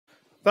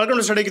Welcome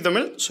to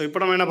ஸ்டடிyiqtamil. So இப்போ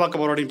நம்ம என்ன பார்க்க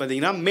போகிறோம் அப்படின்னு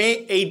பார்த்தீங்கன்னா May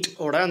 8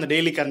 ஓட அந்த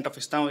டெய்லி கரண்ட்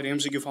அஃபேர்ஸ் தான் ஒரு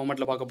MCQ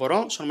ஃபார்மேட்டில் பார்க்க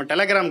போகிறோம். ஸோ நம்ம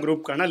டெலிகிராம்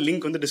குரூப்க்கான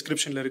லிங்க் வந்து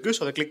டிஸ்கிரிப்ஷனில் இருக்குது.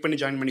 ஸோ அதை கிளிக் பண்ணி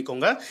ஜாயின்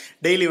பண்ணிக்கோங்க.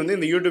 டெய்லி வந்து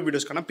இந்த யூடியூப்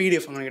வீடியோஸ்க்கான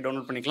PDF நீங்கள்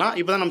டவுன்லோட் பண்ணிக்கலாம்.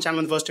 இப்போ தான் நம்ம சேனல்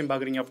வந்து ஃபர்ஸ்ட் டைம்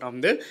பார்க்குறீங்க அப்படின்னா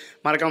வந்து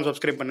மறக்காமல்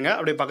சப்ஸ்கிரைப் பண்ணுங்கள்.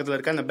 அப்படியே பக்கத்தில்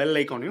இருக்க அந்த பெல்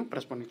ஐக்கானையும்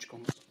ப்ரெஸ் பண்ணி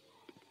வச்சுக்கோங்க.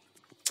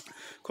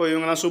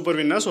 இவங்கலாம் சூப்பர்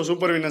வின்னர். ஸோ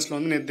சூப்பர் வின்னர்ஸில்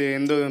வந்து நேற்று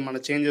எந்த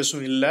விதமான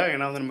சேஞ்சஸும் இல்லை.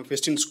 ஏன்னா வந்து நம்ம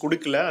கொஸ்டின்ஸ்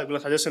கொடுக்கல,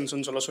 அதுக்குள்ள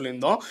சஜஷன்ஸ்னு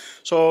சொல்லியிருந்தோம்.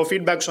 ஸோ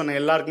ஃபீட்பேக் சொன்ன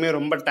எல்லாருக்குமே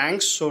ரொம்ப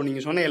தேங்க்ஸ். ஸோ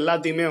நீங்கள் சொன்ன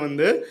எல்லாத்தையுமே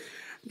வந்து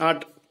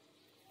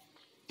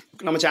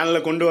நம்ம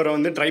சேனலில் கொண்டு வர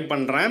வந்து ட்ரை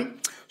பண்ணுறேன்.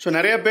 ஸோ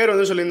நிறைய பேர்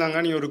வந்து சொல்லியிருந்தாங்க,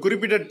 நீங்கள் ஒரு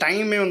குறிப்பிட்ட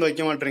டைமே வந்து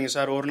வைக்க மாட்டேறீங்க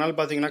சார். ஒரு நாள்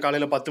பார்த்தீங்கன்னா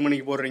காலையில் 10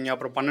 மணிக்கு போடுறீங்க,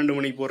 அப்புறம் 12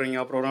 மணிக்கு போடுறீங்க,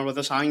 அப்புறம் ஒரு நாள்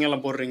பார்த்தா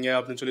சாயங்காலம் போடுறீங்க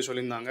அப்படின்னு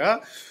சொல்லியிருந்தாங்க.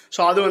 ஸோ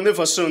அது வந்து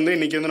ஃபஸ்ட்டு வந்து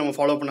இன்றைக்கி வந்து நம்ம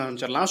ஃபாலோ பண்ண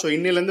ஆரம்பிச்சிடலாம். ஸோ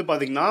இன்னிலேருந்து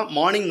பார்த்தீங்கன்னா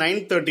மார்னிங்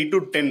 9:30 to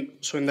 10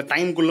 ஸோ இந்த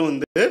டைம்குள்ளே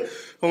வந்து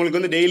உங்களுக்கு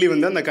வந்து டெய்லி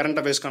வந்து அந்த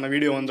கரண்ட் அஃபேர்ஸ்க்கான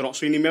வீடியோ வந்துடும்.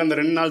 ஸோ இனிமேல் அந்த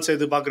 2 நாள்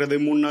சேர்த்து பார்க்குறது,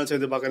 3 நாள்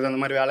சேர்த்து பார்க்குறது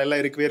அந்த மாதிரி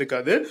வேலையெல்லாம் இருக்கவே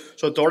இருக்காது.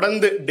 ஸோ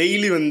தொடர்ந்து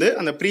டெய்லி வந்து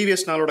அந்த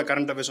ப்ரீவியஸ் நாளோட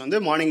கரண்ட் அஃபேர்ஸ் வந்து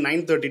மார்னிங்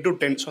 9:30 to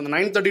 10. ஸோ அந்த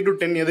 9:30 to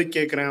 10 எதுக்கு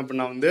கேட்குறேன்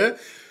அப்படின்னா வந்து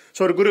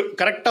ஸோ ஒரு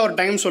கரெக்டாக ஒரு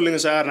டைம்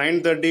சொல்லுங்கள் சார்,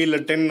 9:30 இல்லை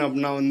 10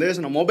 அப்படின்னா வந்து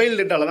நான் மொபைல்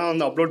டேட்டாவில் தான்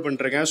வந்து அப்லோட்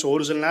பண்ணிருக்கேன். ஸோ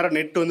ஒரு சில நேரம்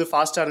நெட் வந்து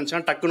ஃபாஸ்ட்டாக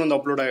இருந்துச்சுன்னா டக்குன்னு வந்து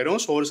அப்லோட் ஆயிரும்.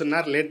 ஸோ ஒரு சில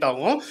நேரம் லேட்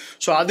ஆகும்.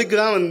 ஸோ அதுக்கு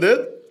தான் வந்து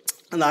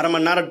அந்த அரை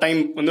மணி நேரம் டைம்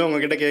வந்து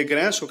உங்ககிட்ட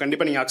கேட்குறேன். ஸோ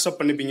கண்டிப்பாக நீங்கள் அக்செப்ட்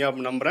பண்ணிப்பீங்க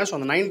அப்படின்னு நம்புகிறேன். ஸோ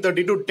அந்த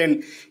 9:30 to 10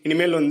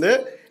 இனிமேல் வந்து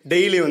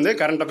டெய்லி வந்து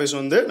கரண்ட் அஃபேர்ஸ்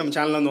வந்து நம்ம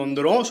சேனலில் வந்து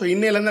வந்துடும். ஸோ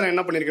இன்னையிலேருந்து நான்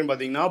என்ன பண்ணியிருக்கேன்னு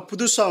பார்த்தீங்கன்னா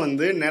புதுசாக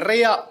வந்து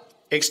நிறையா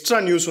எக்ஸ்ட்ரா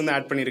நியூஸ் வந்து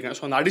ஆட் பண்ணியிருக்கேன்.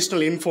 ஸோ அந்த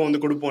அடிஷ்னல் இன்ஃபோ வந்து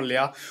கொடுப்போம்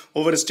இல்லையா,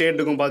 ஒவ்வொரு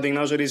ஸ்டேட்டுக்கும்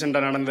பார்த்தீங்கன்னா ஸோ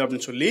ரீசெண்டாக நடந்தது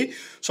அப்படின்னு சொல்லி.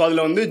 ஸோ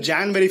அதில் வந்து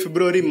ஜான்வரி,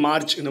 பிப்ரவரி,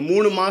 மார்ச் இந்த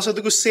 3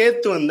 மாதத்துக்கும்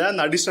சேர்த்து வந்து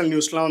அந்த அடிஷ்னல்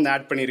நியூஸ்லாம் வந்து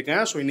ஆட்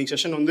பண்ணியிருக்கேன். ஸோ இன்றைக்கி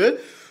செஷன் வந்து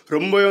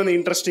ரொம்பவே வந்து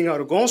இன்ட்ரெஸ்டிங்காக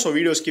இருக்கும். ஸோ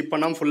வீடியோ ஸ்கிப்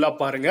பண்ணாமல்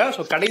ஃபுல்லாக பாருங்கள்.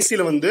 ஸோ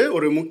கடைசியில் வந்து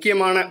ஒரு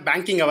முக்கியமான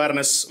பேங்கிங்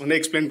அவேர்னஸ் வந்து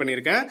எக்ஸ்பிளைன்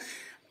பண்ணியிருக்கேன்.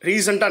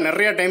 ரீசெண்டாக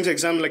நிறையா டைம்ஸ்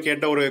எக்ஸாமில்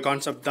கேட்ட ஒரு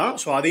கான்செப்ட் தான்.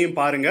 ஸோ அதையும்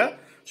பாருங்கள்.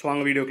 ஸோ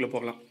வாங்க வீடியோக்குள்ளே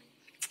போகலாம்.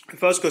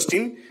 First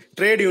question,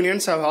 trade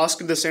unions have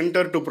asked the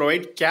center to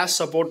provide cash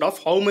support of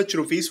how much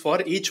rupees for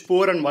each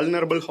poor and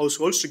vulnerable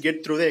households to get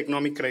through the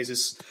economic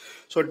crisis.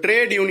 So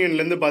trade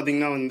யூனியன்லேருந்து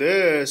பார்த்தீங்கன்னா வந்து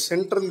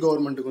central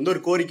கவர்மெண்ட்டுக்கு வந்து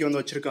ஒரு கோரிக்கை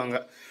வந்து வச்சுருக்காங்க.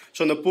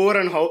 So இந்த poor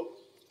and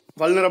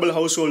vulnerable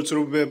house holds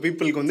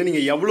பீப்புளுக்கு வந்து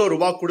நீங்கள் எவ்வளோ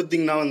ரூபா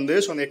கொடுத்தீங்கன்னா வந்து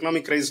ஸோ அந்த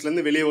எக்கனாமிக்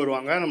கிரைசிஸ்லேருந்து வெளியே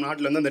வருவாங்க, நம்ம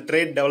நாட்டில் வந்து அந்த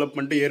ட்ரேட்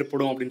டெவலப்மெண்ட்டு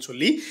ஏற்படும் அப்படின்னு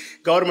சொல்லி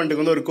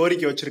கவர்மெண்ட்டுக்கு வந்து ஒரு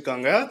கோரிக்கை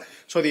வச்சுருக்காங்க.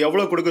 ஸோ அது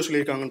எவ்வளோ கொடுக்க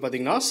சொல்லியிருக்காங்கன்னு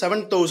பார்த்தீங்கன்னா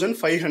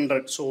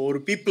 7,500. ஸோ ஒரு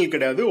பீப்புள்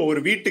கிடையாது,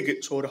 ஒரு வீட்டுக்கு,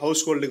 ஸோ ஒரு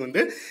ஹவுஸ் ஹோல்டுக்கு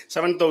வந்து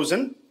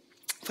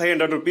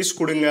 7,500 rupees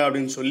கொடுங்க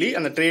அப்படின்னு சொல்லி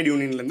அந்த ட்ரேட்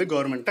யூனியன்லேருந்து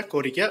கவர்மெண்ட்டை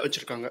கோரிக்கை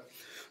வச்சுருக்காங்க.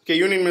 Okay,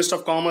 union minister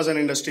of commerce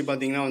and industry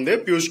பார்த்தீங்கன்னா வந்து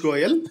பியூஷ்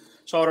கோயல்.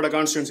 ஸோ அவரோட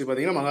கான்ஸ்டியூன்சி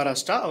பார்த்தீங்கன்னா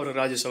மகாராஷ்டிரா, அவர்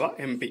ராஜ்யசபா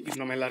MP.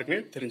 நம்ம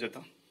எல்லாருக்குமே தெரிஞ்சது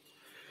தான்.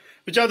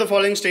 Which of the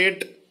following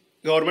state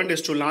government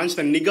is to launch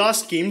the NIGA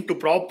scheme to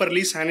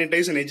properly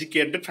sanitize and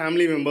educate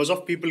family members of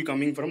people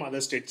coming from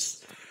other states?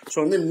 So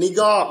வந்து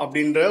நிகா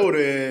அப்படின்ற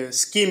ஒரு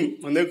ஸ்கீம்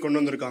வந்து கொண்டு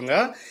வந்திருக்காங்க.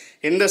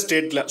 எந்த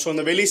ஸ்டேட்டில், ஸோ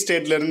அந்த வெளி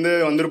ஸ்டேட்லேருந்து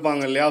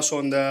வந்திருப்பாங்க இல்லையா, ஸோ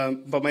அந்த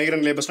இப்போ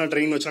மைக்ரண்ட் லேபர்ஸ்லாம்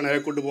ட்ரெயின் வச்சுலாம்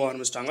நிறைய கூட்டு போக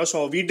ஆரம்பிச்சிட்டாங்க. ஸோ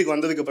வீட்டுக்கு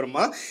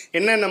வந்ததுக்கப்புறமா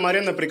என்னென்ன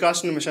மாதிரி அந்த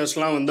ப்ரிகாஷன்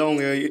மெஷர்ஸ்லாம் வந்து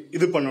அவங்க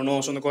இது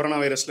பண்ணணும், ஸோ அந்த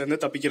கொரோனா வைரஸ்லேருந்து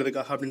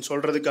தப்பிக்கிறதுக்காக அப்படின்னு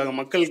சொல்கிறதுக்காக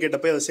மக்கள் கிட்ட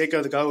போய் அதை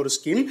சேர்க்கறதுக்காக ஒரு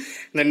ஸ்கீம்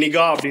இந்த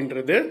நிகா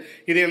அப்படின்றது.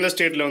 இது எந்த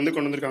ஸ்டேட்டில் வந்து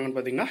கொண்டு வந்திருக்காங்கன்னு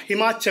பார்த்தீங்கன்னா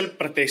ஹிமாச்சல்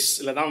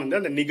பிரதேஷில் தான் வந்து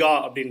அந்த நிகா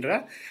அப்படின்ற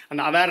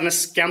அந்த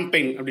அவேர்னஸ்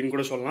கேம்பெயின் அப்படின்னு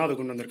கூட சொல்லலாம்,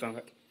 அது கொண்டு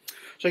வந்திருக்காங்க.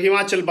 ஸோ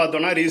ஹிமாச்சல்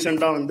பார்த்தோன்னா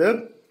ரீசெண்டாக வந்து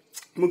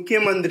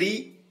முக்கியமந்திரி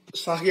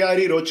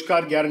சஹியாரி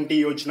ரோஜ்கார் கேரண்டி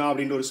யோஜனா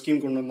அப்படின்ற ஒரு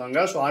ஸ்கீம் கொண்டு வந்தாங்க.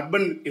 ஸோ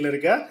அர்பனில்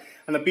இருக்க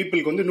அந்த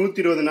பீப்புளுக்கு வந்து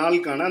 120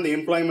 நாளுக்கான அந்த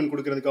எம்ப்ளாய்மெண்ட்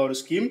கொடுக்கறதுக்காக ஒரு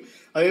ஸ்கீம்.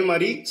 அதே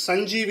மாதிரி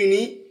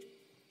சஞ்சீவினி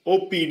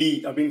OPD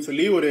அப்படின்னு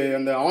சொல்லி ஒரு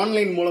அந்த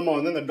ஆன்லைன் மூலமாக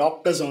வந்து அந்த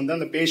டாக்டர்ஸை வந்து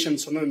அந்த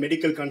பேஷண்ட்ஸ் வந்து அந்த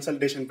மெடிக்கல்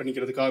கன்சல்டேஷன்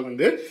பண்ணிக்கிறதுக்காக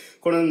வந்து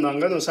கொண்டு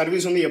வந்தாங்க. அந்த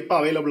சர்வீஸ் வந்து எப்போ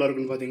அவைலபிளாக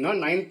இருக்குன்னு பார்த்தீங்கன்னா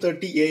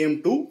 9:30 AM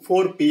to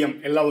 4 PM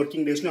எல்லா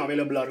ஒர்க்கிங் டேஸ்லையும்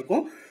அவைலபிளாக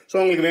இருக்கும். ஸோ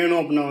உங்களுக்கு வேணும்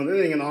அப்படின்னா வந்து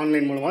நீங்கள்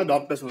ஆன்லைன் மூலமாக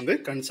டாக்டர்ஸ் வந்து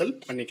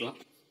கன்சல்ட் பண்ணிக்கலாம்.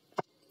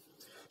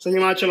 ஸோ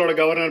ஹிமாச்சலோட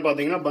கவர்னர்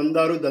பார்த்தீங்கன்னா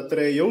பந்தாரு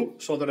தத்ரேயோ.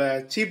 ஸோ அதோட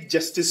சீஃப்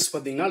ஜஸ்டிஸ்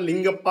பார்த்தீங்கன்னா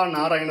லிங்கப்பா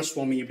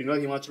நாராயணசுவாமி அப்படின்ற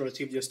ஹிமாச்சலோட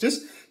chief justice.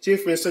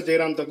 Chief minister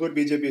Jayaram Thakur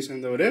BJP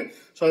சேர்ந்தவர்.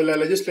 ஸோ அதில்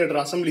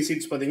லெஜிஸ்லேட்டர் அசம்பிளி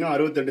சீட்ஸ் பார்த்தீங்கன்னா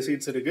 68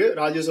 சீட்ஸ் இருக்குது.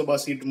 ராஜ்யசபா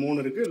சீட் 3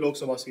 இருக்குது.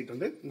 லோக்சபா சீட்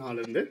வந்து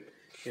 4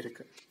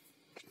 இருக்குது.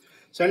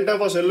 Center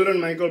for Cellular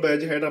and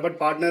Microbiology Hyderabad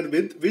partner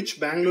with which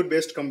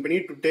Bangalore-based company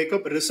to take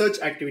up research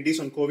activities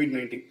on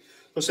COVID-19?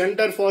 So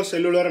centre for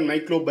cellular and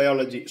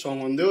microbiology, so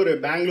அவங்க வந்து ஒரு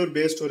Bangalore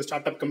paste ஒரு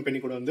start up company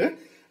கூட வந்து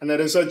அந்த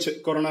ரிசர்ச்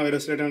கொரோனா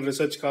வைரஸ் ரிலேட்டட்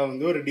ரிசர்ச்க்காக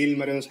வந்து ஒரு deal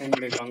மாதிரி வந்து சைன்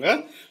பண்ணியிருக்காங்க.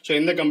 ஸோ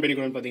எந்த கம்பெனி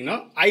கூட பார்த்தீங்கன்னா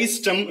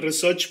ஐஸ்டம்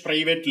ரிசர்ச்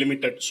பிரைவேட்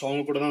லிமிடெட். ஸோ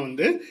அவங்க கூட தான்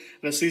வந்து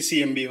இந்த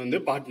CCMB வந்து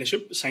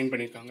பார்ட்னர்ஷிப் சைன்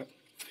பண்ணியிருக்காங்க.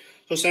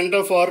 So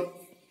centre for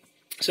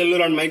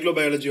cellular and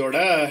மைக்ரோபயாலஜியோட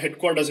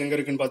head quarters எங்கே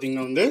இருக்குன்னு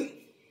பார்த்தீங்கன்னா வந்து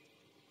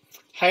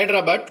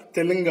ஹைதராபாத்,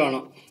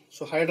 தெலுங்கானா.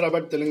 ஸோ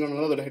ஹைதராபாத் தெலுங்கானா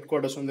தான் அதோட ஹெட்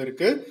குவார்ட்டர்ஸ் வந்து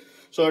இருக்குது.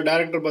 ஸோ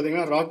டைரக்டர்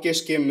பார்த்தீங்கன்னா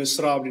ராகேஷ் K.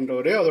 மிஸ்ரா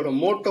அப்படின்றவர். அதோட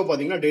மோட்டோ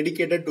பார்த்தீங்கன்னா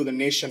dedicated to the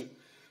nation.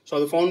 So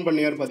அது ஃபவுண்ட்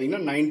பண்ணியார் பார்த்தீங்கன்னா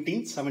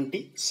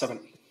 1977.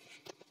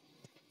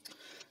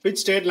 Which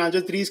state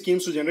launched 3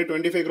 schemes to generate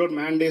 25 crore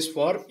mandates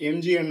for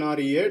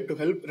MGNREA to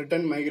help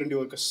return migrant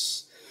workers?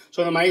 So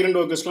அந்த மைக்ரண்ட்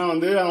ஒர்க்கர்ஸ்லாம்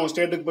வந்து அவங்க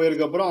ஸ்டேட்டுக்கு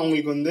போயிருக்கப்புறம்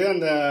அவங்களுக்கு வந்து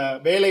அந்த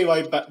வேலை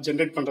வாய்ப்பை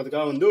ஜென்ரேட்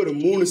பண்ணுறதுக்காக வந்து ஒரு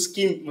 3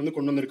 ஸ்கீம் வந்து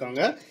கொண்டு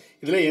வந்திருக்காங்க.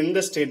 இதில் எந்த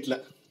ஸ்டேட்டில்?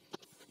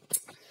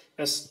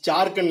 எஸ்,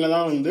 ஜார்க்கண்டில்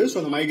தான் வந்து ஸோ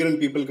அந்த மைக்ரண்ட்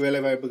பீப்புளுக்கு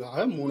வேலை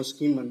வாய்ப்புக்காக 3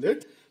 ஸ்கீம் வந்து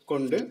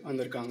கொண்டு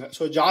வந்திருக்காங்க.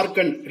 ஸோ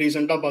ஜார்க்கண்ட்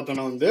ரீசெண்டாக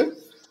பார்த்தோன்னா வந்து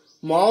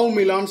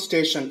மாவ்மிலான்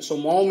ஸ்டேஷன், ஸோ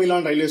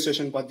மாவ்மிலான் ரயில்வே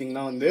ஸ்டேஷன்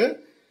பார்த்தீங்கன்னா வந்து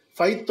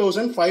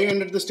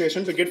 5,500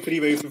 station to get free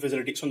wifi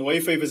facility. So அந்த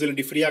வைஃபை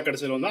ஃபெசிலிட்டி ஃப்ரீயாக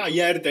கிடைச்சது வந்து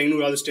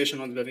 5,500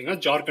 ஸ்டேஷன் வந்து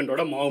பார்த்தீங்கன்னா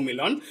ஜார்க்கண்டோட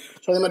மாவ்மிலான்.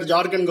 ஸோ அதே மாதிரி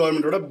ஜார்க்கண்ட்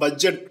கவர்மெண்டோட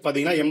பட்ஜெட்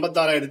பார்த்தீங்கன்னா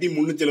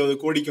 86,370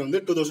 கோடிக்கு வந்து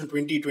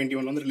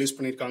 2020-21 வந்து ரிலீஸ்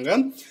பண்ணியிருக்காங்க.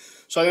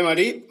 ஸோ அதே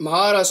மாதிரி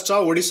மகாராஷ்டிரா,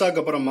 ஒடிசாக்கு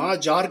அப்புறமா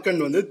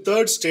ஜார்க்கண்ட் வந்து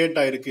 3rd ஸ்டேட்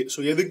ஆயிருக்கு. ஸோ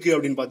எதுக்கு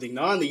அப்படின்னு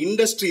பார்த்தீங்கன்னா அந்த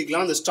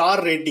இண்டஸ்ட்ரிக்கெலாம் அந்த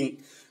ஸ்டார் ரேட்டிங்,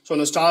 ஸோ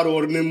அந்த ஸ்டார்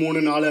 1, 3,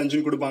 4,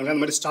 5 கொடுப்பாங்க.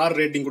 அந்த மாதிரி ஸ்டார்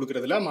ரேட்டிங்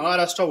கொடுக்குறதுல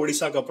மகாராஷ்டிரா,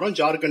 ஒடிசாக்கு அப்புறம்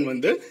ஜார்க்கண்ட்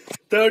வந்து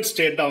 3rd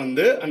ஸ்டேட்டாக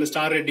வந்து அந்த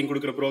ஸ்டார் ரேட்டிங்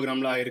கொடுக்குற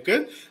ப்ரோக்ராம்ல ஆயிருக்கு.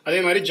 அதே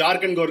மாதிரி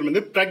ஜார்க்கண்ட் கவர்மெண்ட்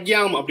வந்து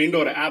பிரக்யாம் அப்படின்ற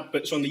ஒரு ஆப்,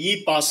 ஸோ அந்த இ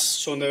பாஸ்,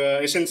 ஸோ அந்த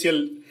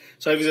எசென்சியல்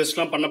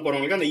சர்வீசஸ்லாம் பண்ண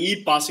போகிறவங்களுக்கு அந்த இ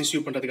பாஸ்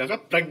இஷ்யூ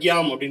பண்ணுறதுக்காக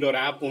பிரக்யாம் அப்படின்ற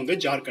ஒரு ஆப் வந்து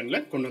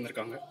ஜார்க்கண்டில் கொண்டு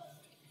வந்திருக்காங்க.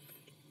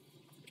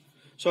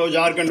 ஸோ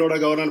ஜார்க்கண்டோட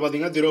கவர்னர்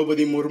பார்த்தீங்கன்னா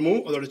திரௌபதி முர்மு,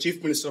 அதோட சீஃப்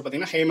மினிஸ்டர்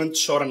பார்த்தீங்கன்னா ஹேமந்த்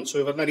சோரன். ஸோ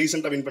இவர் தான்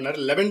ரீசெண்டாக வின் பண்ணார்,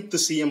 11th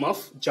சிஎம்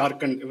ஆஃப்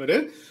ஜார்க்கண்ட் இவர்.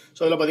 ஸோ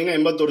அதில் பார்த்தீங்கன்னா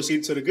 81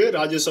 சீட்ஸ் இருக்குது.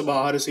 ராஜ்யசபா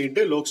 6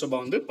 சீட்டு, லோக்சபா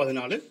வந்து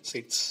 14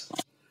 seeds.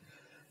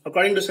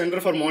 According to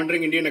centre for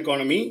monitoring Indian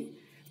economy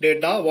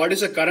data, what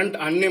is a current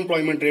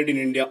unemployment rate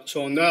in India? So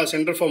வந்து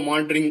centre for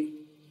monitoring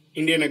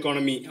Indian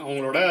economy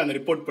அவங்களோட அந்த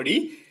ரிப்போர்ட் படி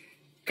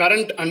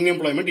கரண்ட்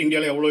அன்எம்ப்ளாய்மெண்ட்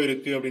இந்தியாவில் எவ்வளோ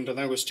இருக்குது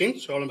அப்படின்றதான் கொஸ்டின்.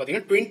 ஸோ எவ்வளோ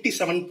பார்த்தீங்கன்னா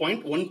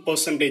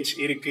 27.1%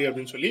 இருக்குது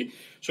அப்படின்னு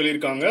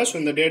சொல்லியிருக்காங்க. ஸோ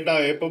இந்த டேட்டா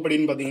எப்போ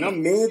படின்னு பார்த்தீங்கன்னா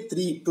May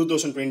 3,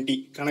 2020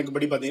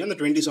 கணக்குப்படி பார்த்தீங்கன்னா இந்த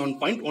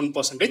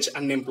 27.1%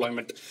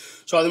 அன்எம்ப்ளாய்மெண்ட்.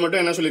 ஸோ அது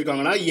மட்டும் என்ன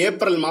சொல்லியிருக்காங்கன்னா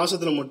ஏப்ரல்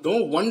மாதத்தில் மட்டும்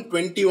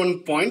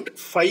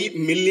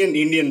 121.5 மில்லியன்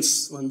இந்தியன்ஸ்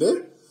வந்து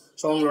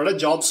ஸோ அவங்களோட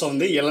ஜாப்ஸை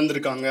வந்து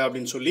இழந்திருக்காங்க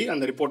அப்படின்னு சொல்லி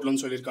அந்த ரிப்போர்ட்ல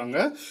வந்து சொல்லியிருக்காங்க.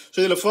 ஸோ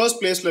இதில் ஃபர்ஸ்ட்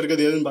பிளேஸில்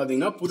இருக்கிறது எதுன்னு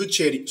பார்த்தீங்கன்னா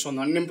புதுச்சேரி. ஸோ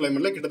அந்த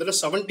அன்எம்ப்ளாய்மெண்ட்டில் கிட்டத்தட்ட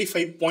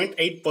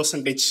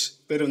 75.8%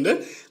 பேர் வந்து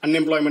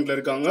அன்எம்ப்ளாய்மெண்ட்டில்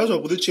இருக்காங்க. ஸோ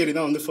புதுச்சேரி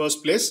தான் வந்து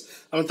ஃபர்ஸ்ட் பிளேஸ்.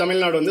 நம்ம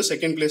தமிழ்நாடு வந்து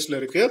செகண்ட் பிளேஸில்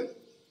இருக்குது.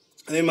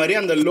 அதே மாதிரி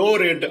அந்த லோ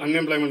ரேட்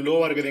அன்எம்ப்ளாய்மெண்ட்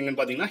லோவாக இருக்குது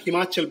எங்கன்னு பார்த்தீங்கன்னா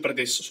ஹிமாச்சல்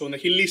பிரதேஷ். ஸோ இந்த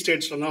ஹில்லி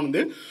ஸ்டேட்ஸில் தான்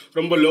வந்து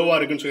ரொம்ப லோவாக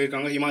இருக்குன்னு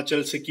சொல்லியிருக்காங்க.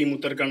 ஹிமாச்சல், சிக்கிம்,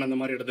 உத்தரகாண்ட் அந்த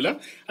மாதிரி இடத்துல.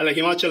 அதில்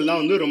ஹிமாச்சல்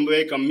தான் வந்து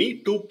ரொம்பவே கம்மி,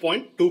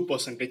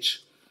 2.2%.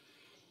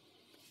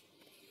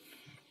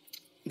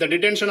 The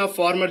detention of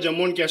former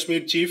Jammu and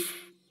Kashmir Chief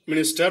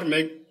Minister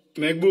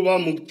Mehbooba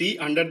Mufti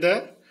under the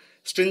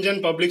Stringent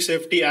Public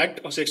Safety Act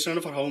was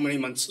extended for how many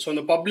months? So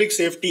the Public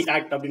Safety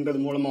Act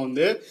அப்படின்றது மூலமாக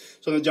வந்து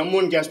ஸோ இந்த Jammu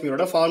and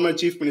காஷ்மீரோட farmer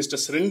chief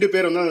ministers 2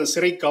 பேர் வந்து அந்த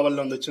சிறை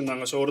காவலில் வந்து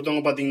வச்சுருந்தாங்க. ஸோ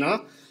ஒருத்தவங்க பார்த்தீங்கன்னா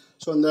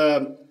ஸோ இந்த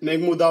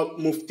மெஹ்மூதா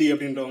முஃப்தி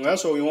அப்படின்றவங்க,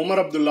 ஸோ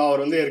உமர் அப்துல்லா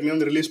அவர் வந்து ஏற்கனவே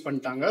வந்து ரிலீஸ்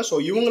பண்ணிட்டாங்க. ஸோ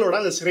இவங்களோட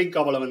அந்த சிறை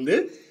காவலை வந்து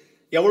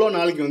எவ்வளோ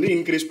நாளைக்கு வந்து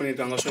இன்க்ரீஸ்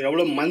பண்ணியிருக்காங்க, ஸோ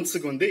எவ்வளோ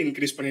மந்த்ஸுக்கு வந்து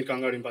இன்க்ரீஸ்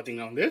பண்ணியிருக்காங்க அப்படின்னு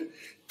பார்த்தீங்கன்னா வந்து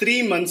 3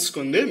 மந்த்ஸ்க்கு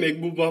வந்து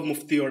மெஹ்பூபா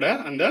முஃப்தியோட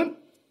அந்த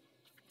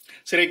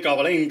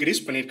சிறைக்காவலை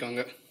இன்க்ரீஸ்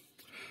பண்ணியிருக்காங்க.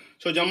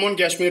 ஸோ ஜம்மு அண்ட்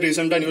காஷ்மீர்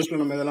ரீசெண்டாக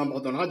நியூஸில் நம்ம இதெல்லாம்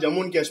பார்த்தோம்னா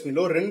ஜம்மு அண்ட்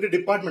காஷ்மீரில் 2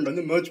 டிபார்ட்மெண்ட்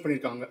வந்து மெர்ஜ்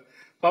பண்ணியிருக்காங்க.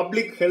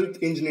 பப்ளிக் ஹெல்த்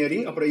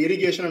இன்ஜினியரிங் அப்புறம்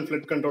இரிகேஷன் அண்ட்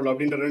ஃப்ளட் கண்ட்ரோல்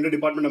அப்படின்ற 2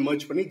 டிபார்ட்மெண்ட்டை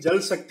மெர்ஜ் பண்ணி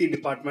ஜல் சக்தி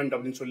டிபார்ட்மெண்ட்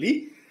அப்படின்னு சொல்லி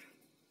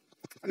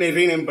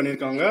ரீநேம்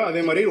பண்ணியிருக்காங்க.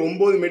 அதே மாதிரி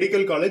 9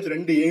 medical college,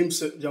 2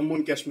 AIIMS Jammu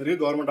and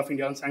காஷ்மீருக்கு கவர்மெண்ட் ஆஃப்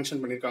இந்தியா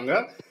சாங்ஷன் பண்ணியிருக்காங்க.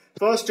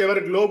 First ever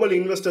global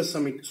investors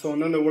submit, so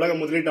வந்து அந்த உலக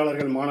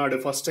முதலீட்டாளர்கள் மாநாடு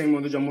ஃபர்ஸ்ட் டைம்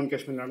வந்து ஜம்மு அண்ட்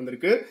காஷ்மீர்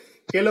நடந்திருக்கு.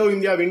 கேலோ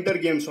இந்தியா வின்டர்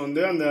கேம்ஸ்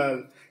வந்து அந்த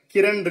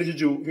Kiran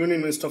Rijiju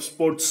union minister of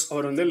sports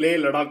அவர் வந்து லே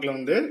லடாக்ல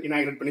வந்து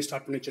இனாகிரேட் பண்ணி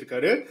ஸ்டார்ட் பண்ணி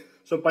வச்சிருக்காரு.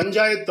 ஸோ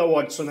பஞ்சாயத்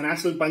அவார்ட்ஸ், அந்த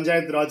நேஷனல்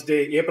பஞ்சாயத் ராஜ் டே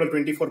ஏப்ரல்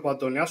 24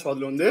 பார்த்தோம் இல்லையா? ஸோ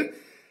அதில் வந்து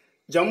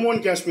ஜம்மு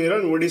அண்ட் காஷ்மீர்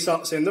அண்ட் ஒடிசா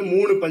சேர்ந்து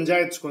 3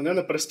 பஞ்சாயத்துக்கு வந்து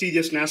அந்த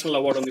பிரஸ்டீஜியஸ் நேஷனல்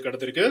அவார்டு வந்து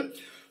கிடைத்திருக்கு.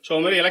 ஸோ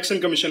அது மாதிரி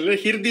எலெக்ஷன் கமிஷனில்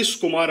ஹிர்திஷ்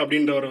குமார்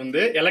அப்படின்றவர்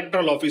வந்து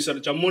எலக்ட்ரல் ஆஃபீஸர்,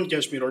 ஜம்மு அண்ட்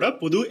காஷ்மீரோட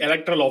புது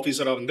எலக்ட்ரல்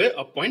ஆஃபீஸரை வந்து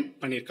அப்பாயிண்ட்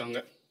பண்ணியிருக்காங்க.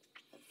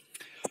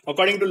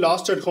 According to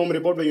last at home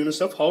report by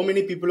UNICEF, how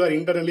many people are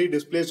internally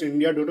displaced in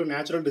India due to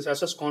natural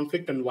disasters,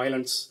 conflict and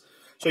violence?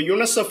 So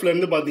யூனிசெஃப்ல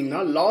இருந்து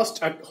பார்த்தீங்கன்னா last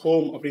at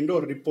home அப்படின்ற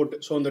ஒரு report.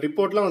 So அந்த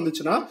ரிப்போர்ட்லாம்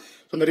வந்துச்சுன்னா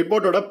so அந்த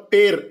ரிப்போர்ட்டோட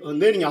பேர்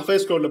வந்து நீங்கள்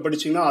அஃபேர்ஸ் க்ளவுடில்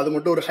படிச்சிங்கன்னா அது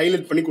மட்டும் ஒரு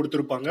ஹைலைட் பண்ணி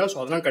கொடுத்துருப்பாங்க. ஸோ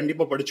அதெல்லாம்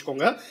கண்டிப்பாக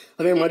படிச்சுக்கோங்க.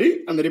 அதே மாதிரி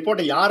அந்த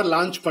ரிப்போர்ட்டை யார்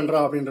லான்ச்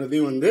பண்ணுறா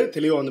அப்படின்றதையும் வந்து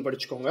தெளிவாக வந்து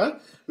படிச்சுக்கோங்க.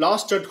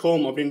 லாஸ்ட் அட்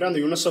ஹோம் அப்படின்ற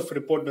அந்த யூனிசெஃப்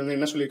ரிப்போர்ட் வந்து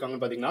என்ன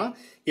சொல்லியிருக்காங்கன்னு பார்த்தீங்கன்னா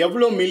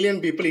எவ்வளோ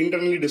million people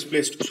internally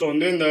displaced. So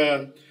வந்து இந்த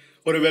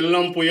ஒரு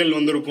வெள்ளம் புயல்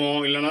வந்திருக்கும்,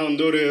 இல்லைனா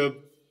வந்து ஒரு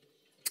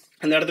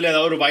அந்த இடத்துல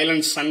ஏதாவது ஒரு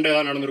வயலன்ஸ் சண்டை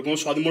ஏதாவது நடந்திருக்கும்.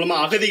 ஸோ அது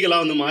மூலமாக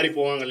அகதிகளாக வந்து மாறி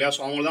போவாங்க இல்லையா?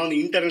 ஸோ அவங்க தான் வந்து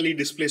இன்டர்னலி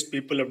டிஸ்பிளேஸ்ட்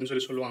பீப்புள்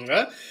அப்படின்னு சொல்லுவாங்க.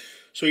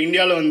 ஸோ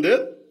இந்தியாவில் வந்து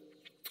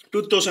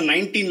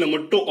 2019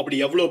 மட்டும் அப்படி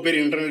எவ்வளோ பேர்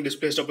இன்டர்னலி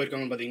டிஸ்பிளேஸ்டாக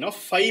போயிருக்காங்கன்னு பார்த்தீங்கன்னா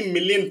 5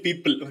 மில்லியன்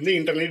பீப்புள் வந்து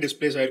இன்டர்னலி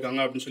டிஸ்பிளேஸ்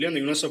ஆயிருக்காங்க அப்படின்னு சொல்லி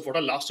அந்த யூனிசெஃபோட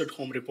லாஸ்ட் அட்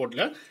ஹோம்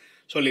ரிப்போர்ட்டில்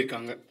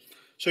சொல்லியிருக்காங்க.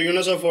 ஸோ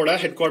யூனிசெஃபோட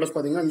ஹெட் குவார்ட்டர்ஸ்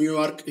பார்த்தீங்கன்னா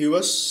நியூயார்க்,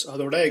 US.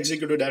 அதோட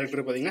எக்ஸிக்யூட்டிவ்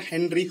டைரக்டர் பார்த்தீங்கன்னா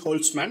Henry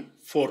ஹோல்ஸ்மேன்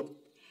 4.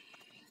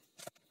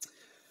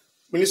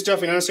 Ministry of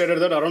Finance stated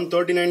that around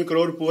 39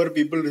 crore poor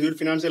people received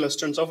financial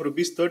assistance of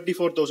rupees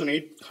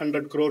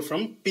 34,800 crore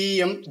from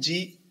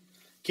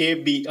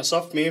PMGKB as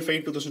of May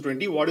 5,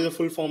 2020. What is the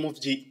full form of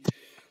G?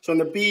 So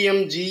the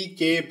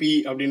PMGKP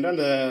அப்படின்ற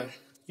அந்த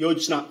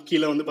யோஜ்னா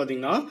கீழே வந்து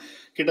பார்த்தீங்கன்னா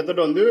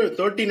கிட்டத்தட்ட வந்து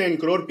 39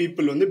 crore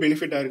people வந்து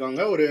benefit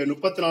ஆயிருக்காங்க. ஒரு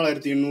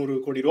 34,800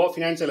 கோடி ரூபா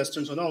ஃபினான்ஷியல்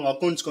அசிஸ்டன்ஸ் வந்து அவங்க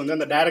அக்கௌண்ட்ஸ்க்கு வந்து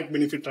அந்த டைரக்ட்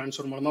பெனிஃபிட்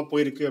ட்ரான்ஸ்ஃபர் மூலமாக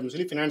போயிருக்கு அப்படின்னு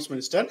சொல்லி ஃபினான்ஸ்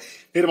மினிஸ்டர்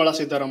நிர்மலா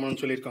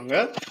சீதாராமன் சொல்லியிருக்காங்க.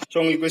 ஸோ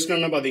உங்களுக்கு கொஸ்டின்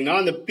என்ன பார்த்தீங்கன்னா,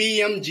 அந்த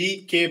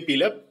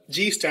PMGKPயில்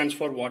G stands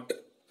for what?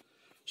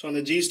 So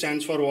அந்த G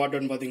ஸ்டாண்ட்ஸ் ஃபார்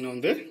வாட்னு பார்த்தீங்கன்னா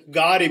வந்து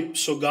காரிப்.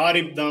 ஸோ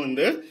காரிப் தான்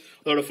வந்து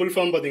அதோட ஃபுல்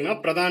ஃபார்ம் பார்த்தீங்கன்னா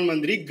பிரதான்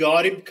மந்திரி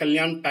காரிப்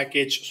கல்யாண்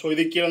பேக்கேஜ். ஸோ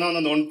இது கீழே தான்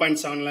வந்து அந்த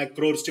 1.7 lakh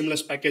crore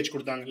ஸ்டிமுலஸ் பேக்கேஜ்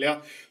கொடுத்தாங்க இல்லையா.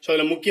 ஸோ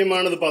அதில்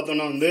முக்கியமானது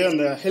பார்த்தோம்னா வந்து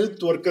அந்த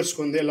ஹெல்த்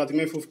ஒர்க்கர்ஸ்க்கு வந்து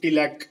எல்லாத்துக்குமே 50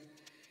 lakh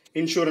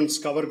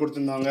இன்சூரன்ஸ் கவர்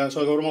கொடுத்துருந்தாங்க. ஸோ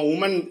அதுக்கப்புறமா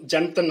உமன்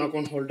ஜன்தன்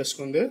அக்கௌண்ட்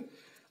ஹோல்டர்ஸ்க்கு வந்து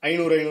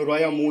 500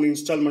 ரூபாயா 3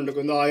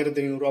 இன்ஸ்டால்மெண்ட்டுக்கு வந்து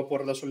 1,500 ரூபா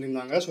போகிறதா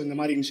சொல்லியிருந்தாங்க. ஸோ இந்த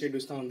மாதிரி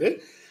இனிஷியேட்டிவ்ஸ் தான் வந்து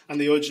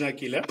அந்த யோஜனா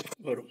கீழே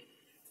வரும்.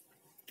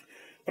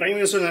 Prime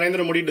Minister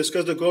Narendra Modi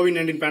discussed the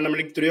COVID-19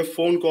 pandemic through a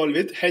phone call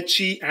with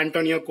H.E.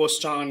 Antonio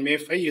Costa on May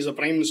 5. He is the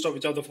Prime Minister of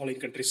which of the following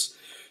countries?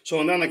 So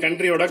வந்து அந்த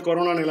கண்ட்ரியோட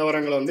corona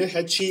நிலவரங்களை வந்து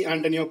H.E.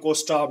 Antonio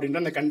Costa அப்படின்ற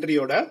அந்த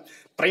கண்ட்ரியோட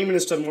prime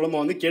minister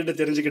மூலமாக வந்து கேட்டு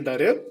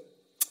தெரிஞ்சுக்கிட்டாரு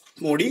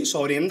Modi. So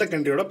அவர் எந்த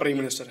கண்ட்ரியோட prime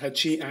minister?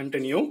 H.E.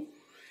 Antonio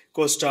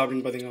Costa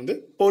அப்படின்னு பார்த்தீங்கன்னா வந்து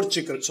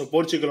போர்ச்சுகல். ஸோ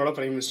போர்ச்சுகலோட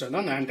பிரைம் மினிஸ்டர்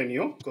தான் அந்த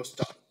ஆண்டனியோ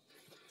கோஸ்டா.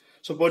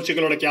 ஸோ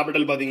போர்ச்சுகலோட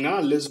கேபிட்டல் பார்த்தீங்கன்னா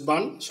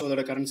லிஸ்பான். ஸோ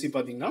அதோட கரன்சி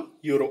பார்த்தீங்கன்னா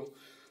யூரோ.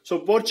 ஸோ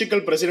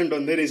போர்ச்சுகல் பிரசிடென்ட்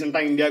வந்து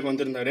ரீசெண்டாக இந்தியாவுக்கு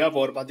வந்திருந்தாரு. அப்போ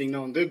அவர் பார்த்தீங்கன்னா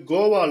வந்து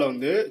கோவாவில்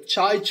வந்து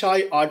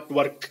சாய் ஆர்ட்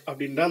ஒர்க்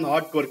அப்படின்ற அந்த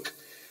ஆர்ட் ஒர்க்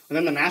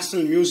வந்து அந்த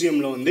நேஷனல்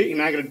மியூசியமில் வந்து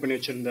இனாகிரேட் பண்ணி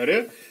வச்சிருந்தாரு.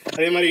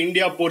 அதே மாதிரி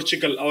இந்தியா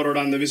போர்ச்சுகல் அவரோட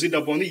அந்த விசிட்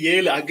அப்போ வந்து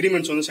 7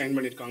 அக்ரிமெண்ட்ஸ் வந்து சைன்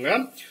பண்ணியிருக்காங்க.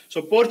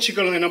 ஸோ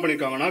போர்ச்சுகல் வந்து என்ன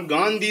பண்ணியிருக்காங்கன்னா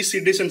காந்தி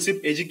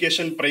சிட்டிசன்ஷிப்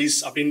எஜுகேஷன் பிரைஸ்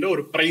அப்படின்ற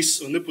ஒரு பிரைஸ்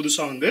வந்து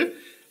புதுசாக வந்து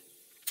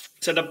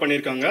செட்டப்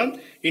பண்ணியிருக்காங்க.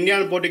 India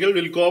and Portugal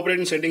will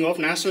cooperate in setting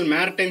of national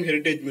maritime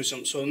heritage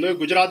museum. So வந்து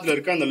குஜராத்தில்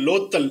இருக்க அந்த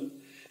லோத்தல்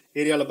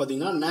ஏரியாவில்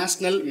பார்த்தீங்கன்னா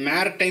நேஷனல்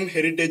மேரிடைம்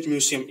ஹெரிட்டேஜ்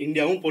மியூசியம்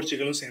இந்தியாவும்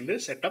போர்ச்சுகலும் சேர்ந்து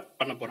செட்டப்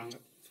பண்ண போகிறாங்க.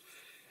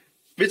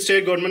 Which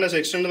state government has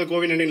extended the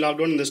COVID-19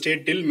 lockdown இந்த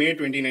ஸ்டேட் டில் May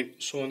 29.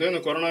 ஸோ வந்து அந்த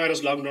கொரோனா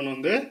வைரஸ் லாக்டவுன்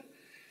வந்து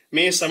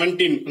May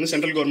 17 வந்து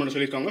சென்ட்ரல் கவர்மெண்ட்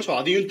சொல்லியிருக்காங்க. ஸோ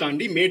அதையும்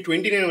தாண்டி May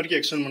 29 வரைக்கும்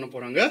எக்ஸ்டெண்ட் பண்ண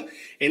போகிறாங்க.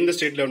 எந்த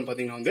ஸ்டேட்டில் வந்து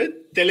பார்த்தீங்கன்னா வந்து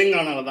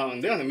தெலுங்கானாவில் தான்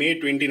வந்து அந்த May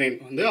 29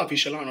 வந்து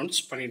அஃபிஷியலாக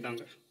அனௌன்ஸ்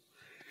பண்ணிட்டாங்க.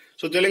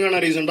 ஸோ தெலுங்கானா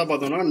ரீசெண்டாக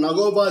பார்த்தோம்னா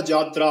நகோபா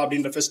ஜாத்ரா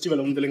அப்படின்ற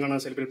ஃபெஸ்டிவல் வந்து தெலுங்கானா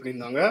செலிப்ரேட்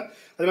பண்ணியிருந்தாங்க.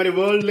 அதே மாதிரி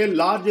வேர்ல்ட்லேயே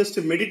லார்ஜஸ்ட்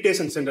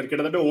மெடிடேஷன் சென்டர்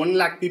கிட்டத்தட்ட 1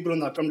 lakh பீப்புள்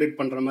வந்து அக்காமடேட்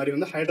பண்ணுற மாதிரி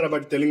வந்து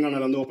ஹைதராபாத்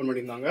தெலுங்கானாவில் வந்து ஓப்பன்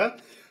பண்ணியிருந்தாங்க.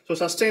 ஸோ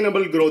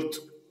சஸ்டைனபிள் க்ரோத்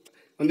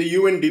வந்து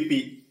UNDP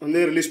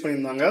வந்து ரிலீஸ்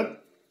பண்ணியிருந்தாங்க.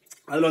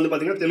 அதில் வந்து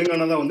பார்த்தீங்கன்னா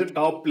தெலுங்கானா தான் வந்து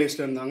டாப்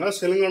பிளேஸில் இருந்தாங்க.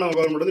 தெலுங்கானா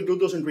கவர்மெண்ட் வந்து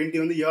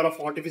 2020 வந்து இயர் ஆஃப்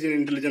ஆர்டிஃபிஷியல்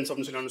இன்டெலிஜென்ஸ்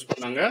அப்படின்னு சொல்லி அனௌன்ஸ்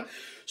பண்ணாங்க.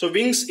 ஸோ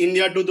விங்ஸ்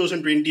இந்தியா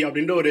 2020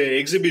 அப்படின்ற ஒரு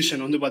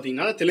எக்ஸிபிஷன் வந்து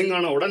பார்த்தீங்கன்னா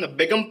தெலுங்கானாவோட அந்த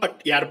பெகம்பட்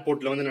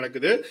ஏர்போர்ட்டில் வந்து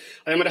நடக்குது.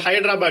 அதே மாதிரி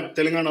ஹைதராபாத்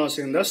தெலுங்கானாவை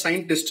சேர்ந்த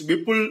சயின்டிஸ்ட்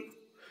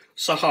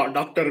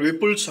டாக்டர்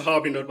விபுல் சஹா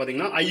அப்படின்றவர்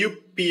பார்த்தீங்கன்னா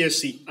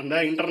IUPAC அந்த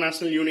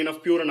international union of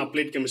pure and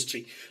applied chemistry.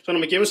 So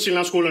நம்ம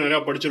கெமிஸ்ட்ரிலாம் ஸ்கூலில் நிறையா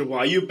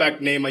படிச்சிருப்போம். ஐயூபேக்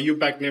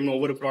நேம்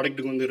ஒவ்வொரு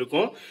ப்ராடக்ட்டுக்கு வந்து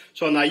இருக்கும்.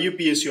 ஸோ அந்த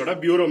IUPACயோட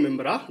பியூரோ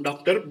மெம்பராக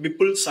டாக்டர்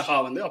விபுல் சஹா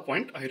வந்து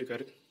appoint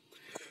ஆகிருக்காரு.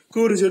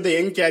 Who received the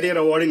Young Carrier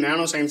Award in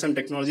Nano Science and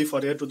Technology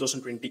for year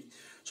 2020?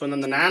 So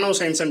அந்த நானோ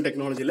சயின்ஸ் அண்ட்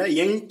டெக்னாலஜியில்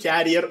யங்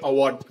கேரியர்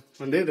அவார்ட்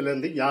வந்து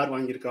இதுலேருந்து யார்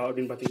வாங்கியிருக்கா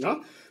அப்படின்னு பார்த்தீங்கன்னா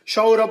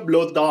ஷௌரப்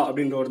லோத்தா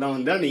அப்படின்றவர் தான்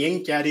வந்து அந்த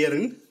யங் கேரியர்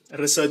இன்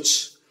ரிசர்ச்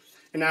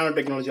நானோ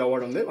டெக்னாலஜி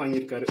அவார்டு வந்து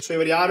வாங்கியிருக்காரு. ஸோ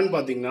இவர் யாருன்னு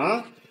பார்த்தீங்கன்னா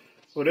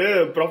ஒரு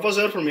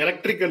professor from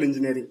electrical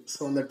engineering. So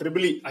அந்த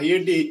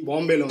IIT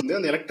பாம்பேல வந்து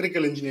அந்த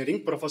எலக்ட்ரிக்கல் இன்ஜினியரிங்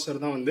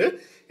ப்ரொஃபஸர் தான் வந்து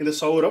இந்த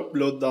ஷௌரப்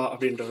லோத்தா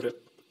அப்படின்றவர்.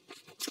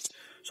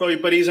 ஸோ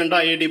இப்போ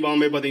ரீசெண்டாக IIT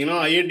பாம்பே பார்த்தீங்கன்னா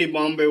IIT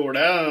பாம்பேவோட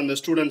அந்த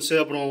ஸ்டூடெண்ட்ஸு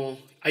அப்புறம்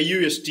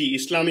IUST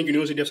Islamic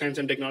university of science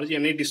and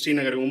technology NIT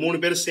Srinagar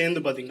 3 பேர்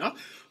சேர்ந்து பார்த்தீங்கன்னா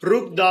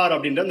ருக்தார்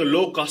அப்படின்ற அந்த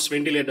லோ காஸ்ட்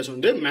வெண்டிலேட்டர்ஸ்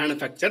வந்து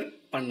மேனுஃபேக்சர்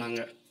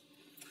பண்ணாங்க.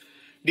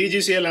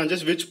 DGCA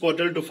launches which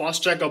portal to fast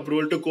track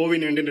approval to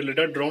COVID-19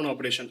 related drone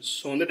operations.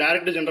 So வந்து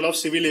director general of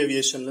civil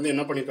aviation வந்து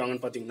என்ன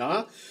பண்ணியிருக்காங்கன்னு பார்த்தீங்கன்னா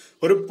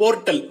ஒரு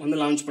போர்ட்டல் வந்து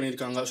லான்ச்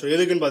பண்ணியிருக்காங்க. ஸோ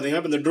எதுக்குன்னு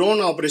பார்த்தீங்கன்னா இப்போ இந்த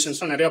ட்ரோன்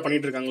ஆப்ரேஷன்ஸ்லாம் நிறையா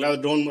பண்ணிட்டு இருக்காங்களா,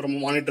 அது ட்ரோன்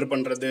மூலமாக மானிட்டர்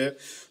பண்ணுறது,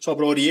 ஸோ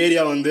அப்புறம் ஒரு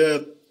ஏரியா வந்து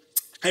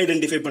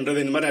ஐடென்டிஃபை பண்ணுறது,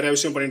 இந்த மாதிரி நிறைய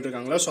விஷயம் பண்ணிட்டு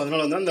இருக்காங்களா. ஸோ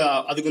அதனால வந்து அந்த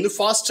அதுக்கு வந்து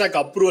ஃபாஸ்ட் ட்ராக்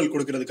அப்ரூவல்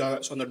கொடுக்கறதுக்காக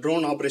ஸோ அந்த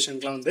ட்ரோன்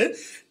ஆப்ரேஷனுக்குலாம் வந்து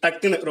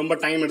டக்குன்னு ரொம்ப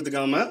டைம்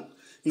எடுத்துக்காம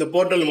இந்த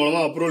போர்ட்டல்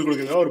மூலமாக அப்ரூவல்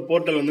கொடுக்குறதுக்காக ஒரு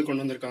போர்ட்டல் வந்து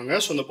கொண்டு வந்திருக்காங்க.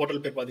 ஸோ இந்த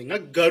போர்ட்டல் பேர்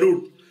பார்த்தீங்கன்னா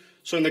கருட்.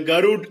 ஸோ இந்த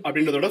கருட்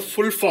அப்படின்றதோட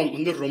ஃபுல் ஃபார்ம்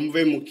வந்து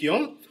ரொம்பவே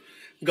முக்கியம்.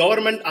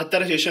 Government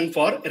authorisation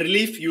for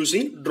relief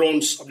using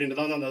drones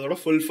அப்படின்றத வந்து அதோட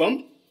ஃபுல் ஃபார்ம்.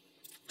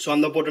 ஸோ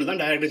அந்த போர்ட்டல்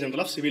தான் director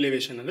general of civil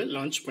aviation வந்து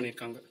லான்ச்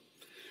பண்ணியிருக்காங்க.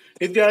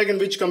 Niti Aayog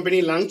and which company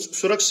launched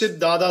Surakshit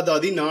Dada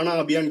Dadi Nana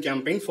Abhiyan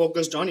campaign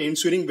focused on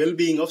ensuring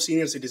well-being of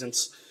senior citizens.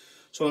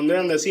 So வந்து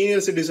அந்த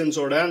senior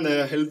சிட்டிசன்ஸோட அந்த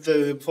ஹெல்த்தை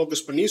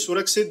focus பண்ணி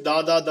சுரக்ஷித்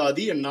தாதா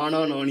தாதி அண்ட்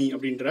நானா நானி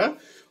அப்படின்ற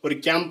ஒரு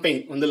கேம்பெயின்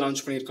வந்து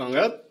லான்ச் பண்ணியிருக்காங்க.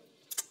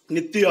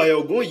 நித்தி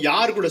ஆயோக்கும்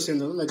யார் கூட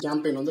சேர்ந்து வந்து அந்த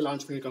கேம்பெயின் வந்து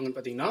லான்ச் பண்ணியிருக்காங்கன்னு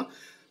பார்த்தீங்கன்னா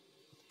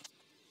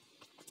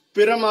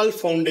பிரமால்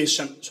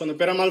ஃபவுண்டேஷன். ஸோ அந்த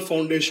பிரமால்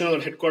ஃபவுண்டேஷன்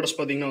அதோட ஹெட் குவார்ட்டர்ஸ்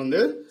பார்த்தீங்கன்னா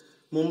வந்து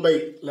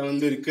மும்பையில்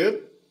வந்து இருக்குது.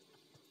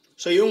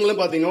 ஸோ இவங்களும்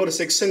பார்த்தீங்கன்னா ஒரு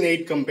செக்ஷன்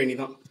 8 கம்பெனி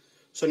தான்.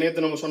 ஸோ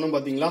நேற்று நம்ம சொன்னோம்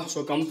பார்த்தீங்களா, ஸோ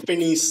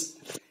கம்பெனிஸ்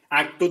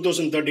ஆக்ட்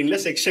 2013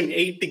 செக்ஷன்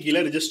 8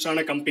 கீழே ரிஜிஸ்டர்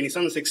ஆன கம்பெனிஸ்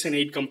அந்த செக்ஷன்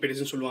 8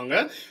 கம்பெனிஸ்னு சொல்லுவாங்க.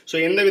 ஸோ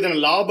எந்த வித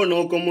லாப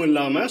நோக்கமும்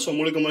இல்லாமல் ஸோ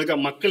முழுக்க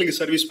மக்களுக்கு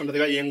சர்வீஸ்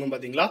பண்ணுறதுக்காக இயங்கும்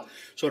பார்த்தீங்களா.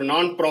 ஸோ ஒரு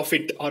நான்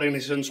ப்ராஃபிட்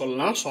ஆர்கனைசேஷன்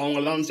சொல்லலாம். ஸோ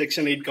அவங்க தான்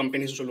செக்ஷன் 8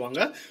 கம்பெனிஸ் சொல்லுவாங்க.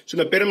 ஸோ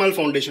இந்த பெருமாள்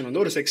ஃபவுண்டேஷன்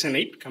வந்து ஒரு section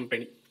 8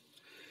 company.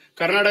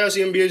 Karnataka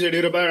CM B.S.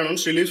 Yediyurappa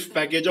announced relief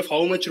package of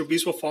how much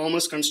rupees for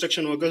farmers,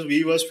 construction workers,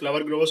 weavers,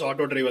 flower growers,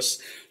 auto drivers.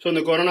 So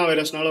இந்த கொரோனா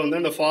வைரஸ்னால வந்து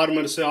அந்த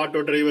ஃபார்மர்ஸ்,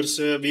 ஆட்டோ டிரைவர்ஸ்,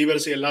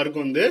 வீவர்ஸ்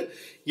எல்லாருக்கும் வந்து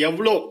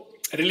எவ்வளோ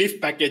ரிலீஃப்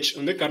பேக்கேஜ்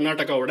வந்து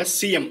கர்நாடகாவோட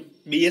CM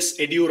B.S.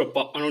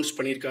 Yediyurappa announce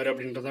பண்ணியிருக்காரு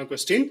அப்படின்றதான்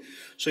question.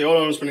 So எவ்வளோ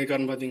அனௌன்ஸ்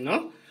பண்ணியிருக்காருன்னு பார்த்தீங்கன்னா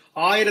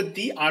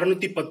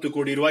 1610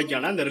 கோடி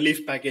ரூபாய்க்கான அந்த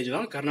ரிலீஃப் பேக்கேஜ்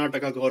தான்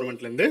கர்நாடகா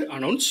கவர்மெண்ட்லேருந்து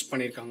அனௌன்ஸ்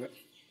பண்ணியிருக்காங்க.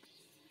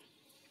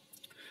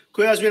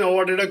 Who has been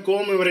awarded a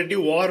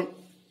commemorative war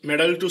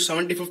medal to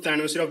 75th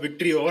anniversary of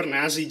victory over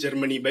Nazi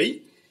Germany by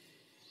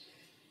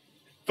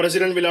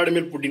president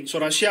Vladimir Putin. So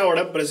ரஷ்யாவோட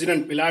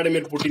பிரசிடென்ட்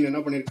விளாடிமிர் புட்டின் என்ன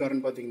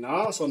பண்ணியிருக்காருன்னு பார்த்தீங்கன்னா,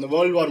 ஸோ அந்த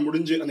வேர்ல்டு வார்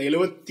முடிஞ்சு அந்த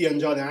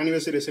 75வது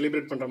ஆனிவர்சரி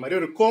செலிப்ரேட் பண்ணுற மாதிரி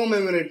ஒரு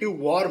கோமெமரேட்டிவ்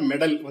வார்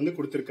மெடல் வந்து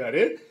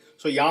கொடுத்துருக்காரு.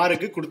 ஸோ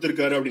யாருக்கு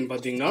கொடுத்துருக்காரு அப்படின்னு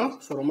பார்த்தீங்கன்னா,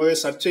 ஸோ ரொம்பவே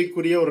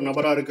சர்ச்சைக்குரிய ஒரு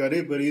நபராக இருக்காரு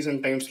இப்போ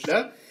ரீசெண்ட் டைம்ஸில்,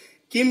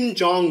 கிம்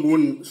ஜாங்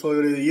உன். ஸோ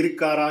இவர்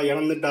இருக்காரா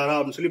இறந்துட்டாரா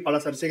அப்படின்னு சொல்லி பல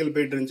சர்ச்சைகள்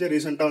போயிட்டு இருந்துச்சு.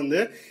 ரீசெண்டாக வந்து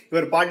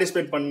இவர்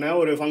பார்ட்டிசிபேட் பண்ண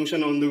ஒரு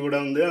ஃபங்க்ஷனை வந்து கூட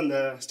வந்து அந்த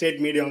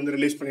ஸ்டேட் மீடியா வந்து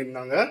ரிலீஸ்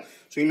பண்ணியிருந்தாங்க.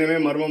 ஸோ இன்னுமே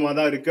மர்மமாக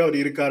தான் இருக்குது அவர்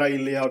இருக்காரா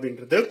இல்லையா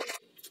அப்படின்றது.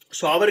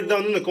 ஸோ அவருக்கு தான்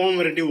வந்து இந்த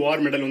கோமெமரேட்டிவ்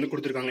வார் மெடல் வந்து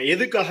கொடுத்துருக்காங்க.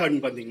 எதுக்காக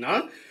அப்படின்னு பார்த்தீங்கன்னா,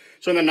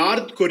 ஸோ இந்த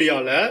நார்த்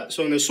கொரியாவில் ஸோ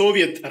இந்த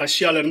சோவியத்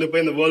ரஷ்யாவிலேருந்து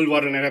போய் இந்த வேர்ல்டு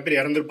வாரில் நிறைய பேர்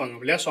இறந்துருப்பாங்க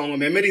இல்லையா. ஸோ அவங்க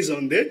மெமரிஸை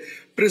வந்து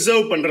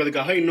ப்ரிசர்வ்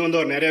பண்ணுறதுக்காக இன்னும் வந்து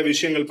அவர் நிறைய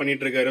விஷயங்கள்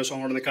பண்ணிட்டு இருக்காரு. ஸோ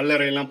அவங்களோட அந்த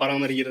கல்லறையெல்லாம்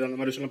பராமரிக்கிறது அந்த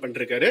மாதிரி விஷயம்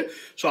பண்ணிட்டு இருக்காரு.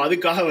 ஸோ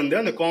அதுக்காக வந்து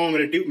அந்த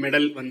கோமெமரேட்டிவ்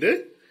மெடல் வந்து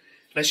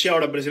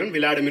ரஷ்யாவோட பிரசிடென்ட்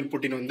விளாடிமிர்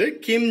புட்டின் வந்து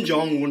கிம்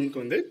ஜாங் உன்க்கு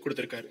வந்து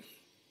கொடுத்துருக்காரு.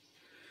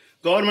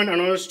 Government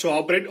announce to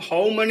operate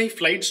how many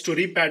flights to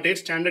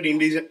repatriate stranded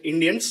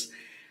Indians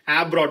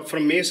abroad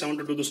from May 7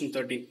 to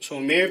 2013. So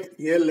மே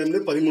 7லேருந்து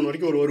 13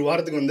 வரைக்கும் ஒரு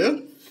வாரத்துக்கு வந்து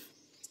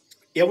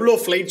எவ்வளோ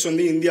ஃப்ளைட்ஸ்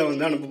வந்து இந்தியா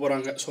வந்து அனுப்ப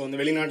போகிறாங்க. ஸோ அந்த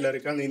வெளிநாட்டில்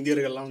இருக்க அந்த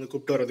இந்தியர்கள்லாம் வந்து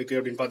கூப்பிட்டு வரதுக்கு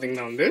அப்படின்னு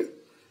பார்த்தீங்கன்னா வந்து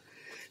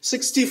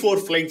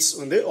 64 ஃப்ளைட்ஸ்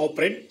வந்து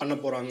ஆப்ரேட் பண்ண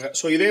போகிறாங்க.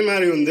 ஸோ இதே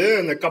மாதிரி வந்து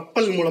அந்த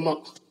கப்பல்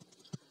மூலமாக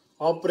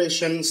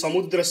ஆப்ரேஷன்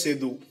சமுத்திர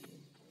சேது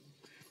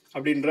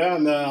அப்படின்ற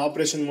அந்த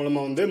ஆப்ரேஷன்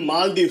மூலமாக வந்து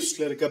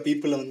மால்தீவ்ஸில் இருக்க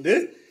பீப்புளை வந்து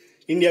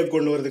இந்தியாவுக்கு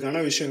கொண்டு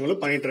வரதுக்கான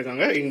விஷயங்களும் பண்ணிட்டு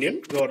இருக்காங்க இந்தியன்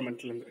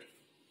கவர்மெண்ட்லேருந்து.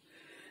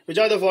 Which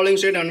are the following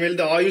state unveiled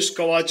the Ayush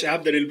Kavach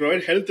app that will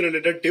provide health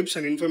related tips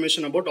and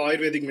information about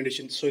Ayurvedic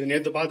medicines. So இது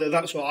நேற்று பார்த்தது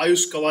தான். ஸோ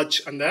ஆயுஷ் கவாச்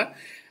அந்த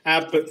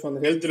ஆப் ஸோ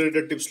அந்த ஹெல்த்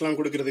ரிலேட்டட் டிப்ஸ்லாம்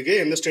கொடுக்கறதுக்கு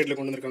எந்த ஸ்டேட்டில்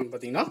கொண்டு வந்திருக்காங்கன்னு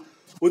பார்த்தீங்கன்னா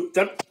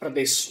உத்தர்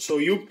பிரதேஷ். ஸோ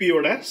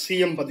யூபியோட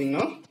சிஎம்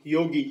பார்த்தீங்கன்னா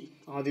யோகி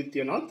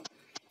ஆதித்யநாத்,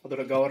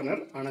 அதோட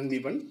கவர்னர்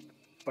ஆனந்திபன்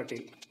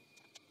பட்டேல்.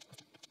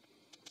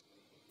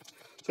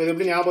 ஸோ இது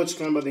எப்படி ஞாபகம்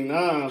வச்சுக்கலாம்னு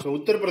பார்த்தீங்கன்னா, ஸோ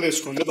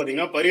உத்தரப்பிரதேஷ்க்கு வந்து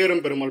பார்த்தீங்கன்னா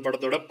பரியரும் பெருமாள்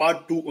படத்தோட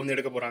பார்ட் 2 வந்து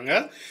எடுக்க போகிறாங்க.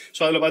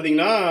 ஸோ அதில்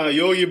பார்த்தீங்கன்னா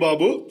யோகி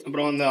பாபு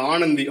அப்புறம் அந்த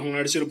ஆனந்தி அவங்க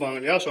நடிச்சிருப்பாங்க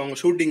இல்லையா. ஸோ அவங்க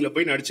ஷூட்டிங்கில்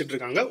போய் நடிச்சிட்டு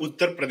இருக்காங்க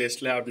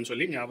உத்தரப்பிரதேஷில் அப்படின்னு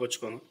சொல்லி ஞாபகம்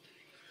வச்சுக்கோங்க.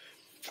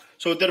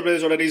 ஸோ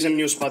உத்தரப்பிரதேஷோட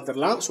ரீசன்ட் நியூஸ்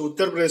பார்த்துடலாம். ஸோ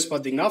உத்தரப்பிரதேஷ்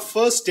பார்த்தீங்கன்னா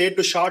first state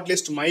to short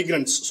list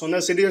migrants. So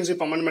அந்த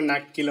சிட்டிசன்ஷிப் அமெண்ட்மெண்ட்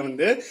ஆக்ட் கீழே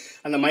வந்து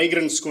அந்த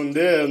மைக்ரன்ட்ஸ்க்கு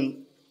வந்து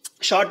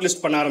ஷார்ட்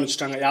லிஸ்ட் பண்ண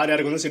ஆரம்பிச்சிட்டாங்க, யார்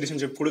யாருக்கு வந்து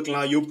சிட்டிசன்ஷிப்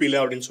கொடுக்கலாம் யூபியில்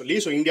அப்படின்னு சொல்லி.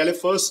 ஸோ இந்தியாவிலே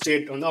ஃபர்ஸ்ட்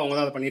ஸ்டேட் வந்து அவங்க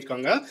தான் அதை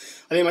பண்ணியிருக்காங்க.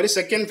 அதே மாதிரி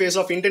second phase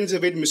of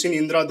intensified machine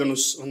Indira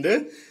Dhanush வந்து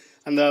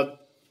அந்த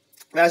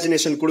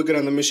வேக்சினேஷன்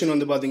கொடுக்குற அந்த மிஷின்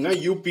வந்து பார்த்தீங்கன்னா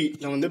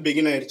யூபியில் வந்து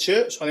பிகின் ஆயிடுச்சு.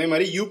 ஸோ அதே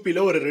மாதிரி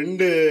யூபியில் ஒரு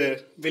 2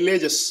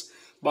 வில்லேஜஸ்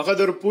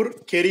பகதர்பூர்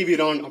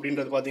கெரிவிரான்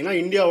அப்படின்றது பார்த்தீங்கன்னா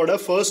இந்தியாவோட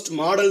ஃபர்ஸ்ட்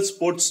மாடல்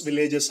ஸ்போர்ட்ஸ்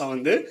வில்லேஜஸாக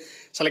வந்து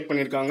செலக்ட்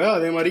பண்ணியிருக்காங்க.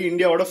 அதே மாதிரி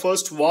இந்தியாவோட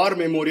first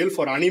war memorial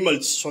for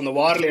animals. So அந்த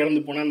வாரில்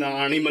இறந்து போன அந்த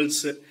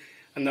அனிமல்ஸ்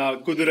அந்த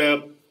குதிரை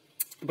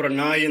அப்புறம்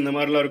நாய் இந்த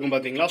மாதிரிலாம் இருக்கும்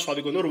பார்த்தீங்களா. ஸோ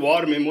அதுக்கு வந்து ஒரு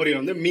வார் மெமோரியல்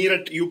வந்து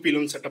மீரட் யூபியில்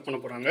வந்து செட்டப் பண்ண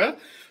போகிறாங்க.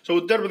 So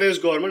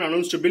Uttar Pradesh government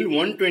announce to bill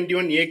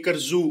 121 acre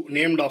zoo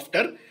named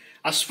after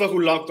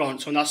Ashfaqulla Khan.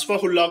 So அந்த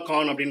அஸ்ஃபகுல்லா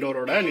கான்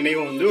அப்படின்றவரோட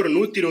நினைவை வந்து ஒரு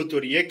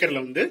 121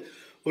 ஏக்கரில் வந்து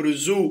ஒரு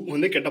ஜூ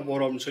வந்து கெட்ட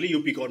போகிறோம் அப்படின்னு சொல்லி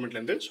யூபி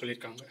கவர்மெண்ட்லேருந்து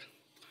சொல்லியிருக்காங்க.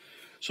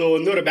 ஸோ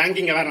வந்து ஒரு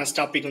பேங்கிங் அவேர்னஸ்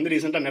டாபிக் வந்து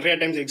ரீசெண்டாக நிறைய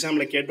டைம்ஸ்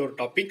எக்ஸாமில் கேட்ட ஒரு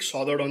டாபிக். ஸோ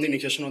அதோட வந்து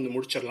இன்னைக்கு செஷன் வந்து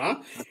முடிச்சிடலாம்.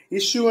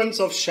 Issuance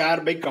of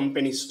share by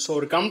companies. So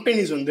ஒரு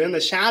கம்பெனிஸ் வந்து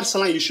அந்த ஷேர்ஸ்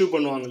எல்லாம் இஷ்யூ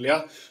பண்ணுவாங்க இல்லையா.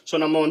 ஸோ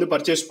நம்ம வந்து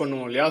பர்ச்சேஸ்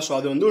பண்ணுவோம் இல்லையா. ஸோ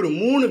அது வந்து ஒரு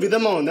 3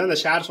 விதமாக வந்து அந்த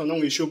ஷேர்ஸ் வந்து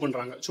அவங்க இஷ்யூ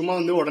பண்ணுறாங்க. சும்மா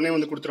வந்து உடனே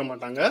வந்து கொடுத்துட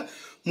மாட்டாங்க,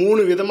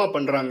 3 விதமாக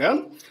பண்ணுறாங்க.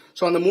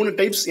 ஸோ அந்த 3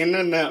 டைப்ஸ்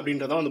என்னென்ன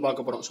அப்படின்றத வந்து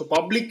பார்க்க போகிறோம். So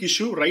public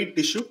issue, right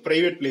issue,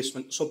 private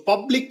placement. So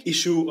public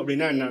issue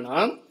அப்படின்னா என்னன்னா,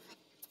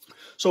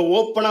 ஸோ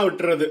ஓப்பனாக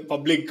விட்டுறது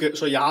பப்ளிக்கு.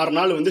 ஸோ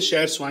யாருனாலும் வந்து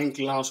ஷேர்ஸ்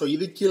வாங்கிக்கலாம். ஸோ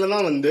இது கீழே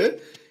தான் வந்து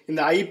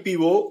இந்த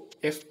ஐபிஓ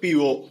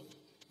எஃபிஓ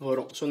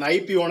வரும். ஸோ இந்த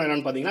ஐபிஓன்னு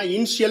என்னன்னு பார்த்தீங்கன்னா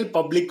இனிஷியல்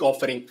பப்ளிக்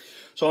ஆஃபரிங்.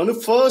 ஸோ வந்து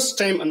ஃபர்ஸ்ட்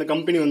டைம் அந்த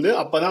கம்பெனி வந்து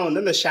அப்போ தான்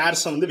வந்து அந்த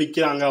ஷேர்ஸை வந்து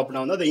விற்கிறாங்க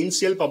அப்படின்னா வந்து அந்த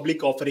இனிஷியல்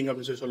பப்ளிக் ஆஃபரிங்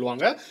அப்படின்னு சொல்லி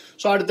சொல்லுவாங்க.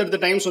 ஸோ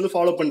அடுத்தடுத்த டைம்ஸ் வந்து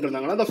ஃபாலோ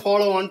பண்ணிருந்தாங்கன்னா அந்த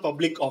ஃபாலோ ஆன்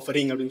பப்ளிக்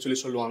ஆஃபரிங் அப்படின்னு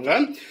சொல்லி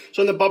சொல்லுவாங்க. ஸோ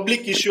இந்த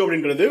பப்ளிக் இஷ்யூ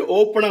அப்படின்றது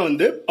ஓப்பனாக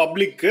வந்து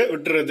பப்ளிக்கு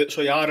விட்டுறது.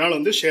 ஸோ யாருனாலும்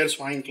வந்து ஷேர்ஸ்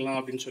வாங்கிக்கலாம்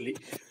அப்படின்னு சொல்லி.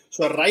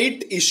 ஸோ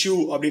ரைட் இஷ்யூ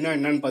அப்படின்னா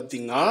என்னன்னு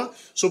பார்த்தீங்கன்னா,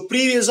 ஸோ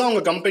ப்ரீவியஸாக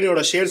அவங்க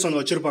கம்பெனியோட ஷேர்ஸ்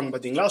வந்து வச்சுருப்பாங்க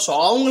பார்த்தீங்களா, ஸோ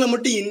அவங்கள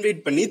மட்டும்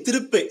இன்வைட் பண்ணி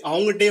திருப்பி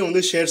அவங்ககிட்டே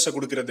வந்து ஷேர்ஸை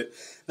கொடுக்குறது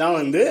தான்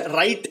வந்து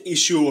ரைட்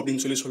இஷ்யூ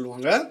அப்படின்னு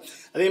சொல்லுவாங்க.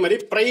 அதே மாதிரி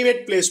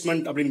ப்ரைவேட்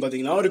பிளேஸ்மெண்ட் அப்படின்னு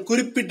பார்த்தீங்கன்னா, ஒரு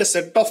குறிப்பிட்ட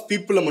செட் ஆஃப்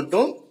பீப்புளை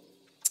மட்டும்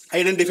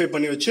ஐடென்டிஃபை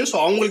பண்ணி வச்சு ஸோ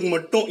அவங்களுக்கு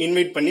மட்டும்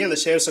இன்வைட் பண்ணி அந்த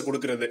ஷேர்ஸை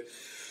கொடுக்குறது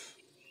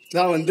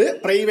தான் வந்து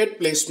ப்ரைவேட்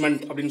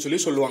பிளேஸ்மெண்ட் அப்படின்னு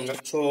சொல்லுவாங்க.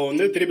 ஸோ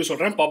வந்து திருப்பி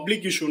சொல்கிறேன்,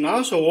 பப்ளிக் இஷ்யூனா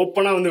ஸோ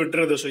ஓப்பனாக வந்து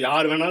விட்டுறது, ஸோ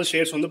யார் வேணாலும்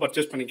ஷேர்ஸ் வந்து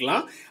பர்ச்சேஸ்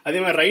பண்ணிக்கலாம். அதே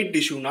மாதிரி right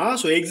இஷ்யூனா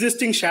so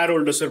existing share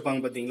holders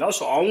இருப்பாங்க பார்த்தீங்களா,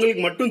 ஸோ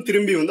அவங்களுக்கு மட்டும்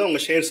திரும்பி வந்து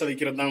அவங்க ஷேர்ஸை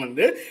வைக்கிறது தான்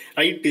வந்து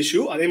ரைட்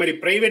இஷ்யூ. அதே மாதிரி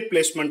ப்ரைவேட்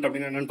பிளேஸ்மெண்ட்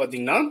அப்படின்னு என்னென்னு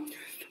பார்த்தீங்கன்னா,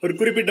 ஒரு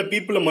குறிப்பிட்ட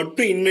பீப்புளை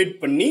மட்டும் இன்வைட்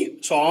பண்ணி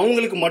ஸோ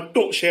அவங்களுக்கு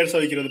மட்டும் ஷேர்ஸை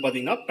வைக்கிறது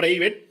பார்த்தீங்கன்னா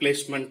ப்ரைவேட்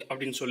பிளேஸ்மெண்ட்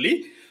அப்படின்னு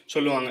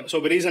சொல்லுவாங்க. ஸோ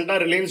இப்போ ரீசெண்டாக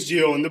ரிலையன்ஸ்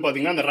ஜியோ வந்து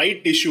பார்த்தீங்கன்னா அந்த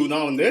ரைட் இஷ்யூ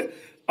தான் வந்து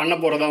பண்ண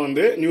போகிறதா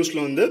வந்து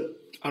நியூஸில் வந்து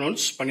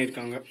அனௌன்ஸ்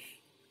பண்ணியிருக்காங்க.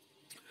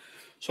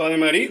 ஸோ அதே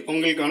மாதிரி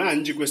உங்களுக்கான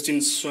 5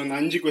 கொஸ்டின்ஸ், ஸோ அந்த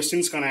 5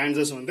 கொஸ்டின்ஸ்க்கான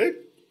ஆன்சர்ஸ் வந்து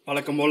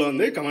வழக்கம் போல்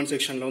வந்து கமெண்ட்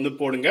செக்ஷனில் வந்து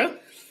போடுங்க.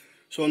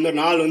 ஸோ வந்து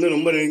நாள் வந்து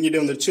ரொம்ப நெருங்கிட்டே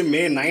வந்துருச்சு,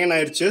 May 9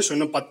 ஆயிடுச்சு. ஸோ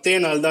இன்னும் 10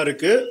 நாள் தான்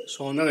இருக்குது. ஸோ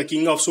வந்து அந்த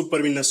கிங் ஆஃப்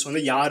சூப்பர் வின்னர்ஸ்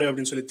வந்து யார்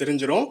அப்படின்னு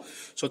தெரிஞ்சிடும்.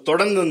 ஸோ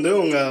தொடர்ந்து வந்து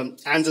உங்கள்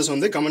ஆன்சர்ஸ்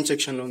வந்து கமெண்ட்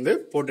செக்ஷனில் வந்து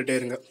போட்டுகிட்டே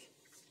இருங்க.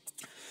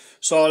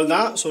 ஸோ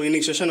அதுதான். ஸோ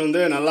இன்றைக்கி செஷன்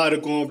வந்து நல்லா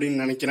இருக்கும்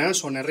அப்படின்னு நினைக்கிறேன்.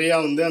 ஸோ நிறையா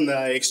வந்து அந்த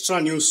எக்ஸ்ட்ரா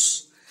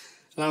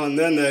நியூஸ்லாம்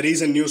வந்து அந்த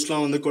ரீசன்ட்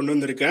நியூஸ்லாம் வந்து கொண்டு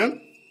வந்திருக்கேன்.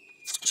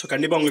 ஸோ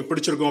கண்டிப்பாக உங்களுக்கு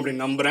பிடிச்சிருக்கும்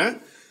அப்படின்னு நம்புகிறேன்.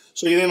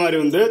 ஸோ இதே மாதிரி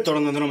வந்து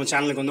தொடர்ந்து வந்து நம்ம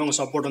சேனலுக்கு வந்து உங்கள்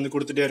சப்போர்ட் வந்து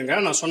கொடுத்துட்டே இருங்க.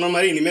 நான் சொன்ன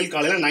மாதிரி இனிமேல்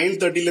காலையில்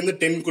 9:30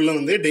 10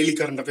 வந்து டெய்லி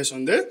கரண்ட் அஃபேர்ஸ்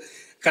வந்து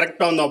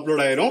கரெக்டாக வந்து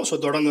அப்லோட் ஆயிரும். ஸோ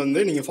தொடர்ந்து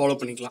வந்து நீங்கள் ஃபாலோ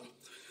பண்ணிக்கலாம்.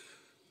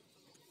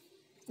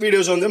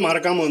 வீடியோஸ் வந்து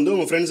மறக்காமல் வந்து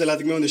உங்கள் ஃப்ரெண்ட்ஸ்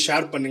எல்லாத்துக்குமே வந்து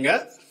ஷேர்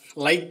பண்ணுங்கள்,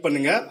 லைக்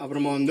பண்ணுங்கள்,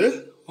 அப்புறமா வந்து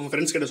உங்கள்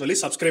ஃப்ரெண்ட்ஸ் கிட்ட சொல்லி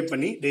சப்ஸ்கிரைப்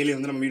பண்ணி டெய்லி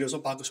வந்து நம்ம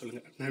வீடியோஸை பார்க்க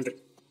சொல்லுங்கள். நன்றி.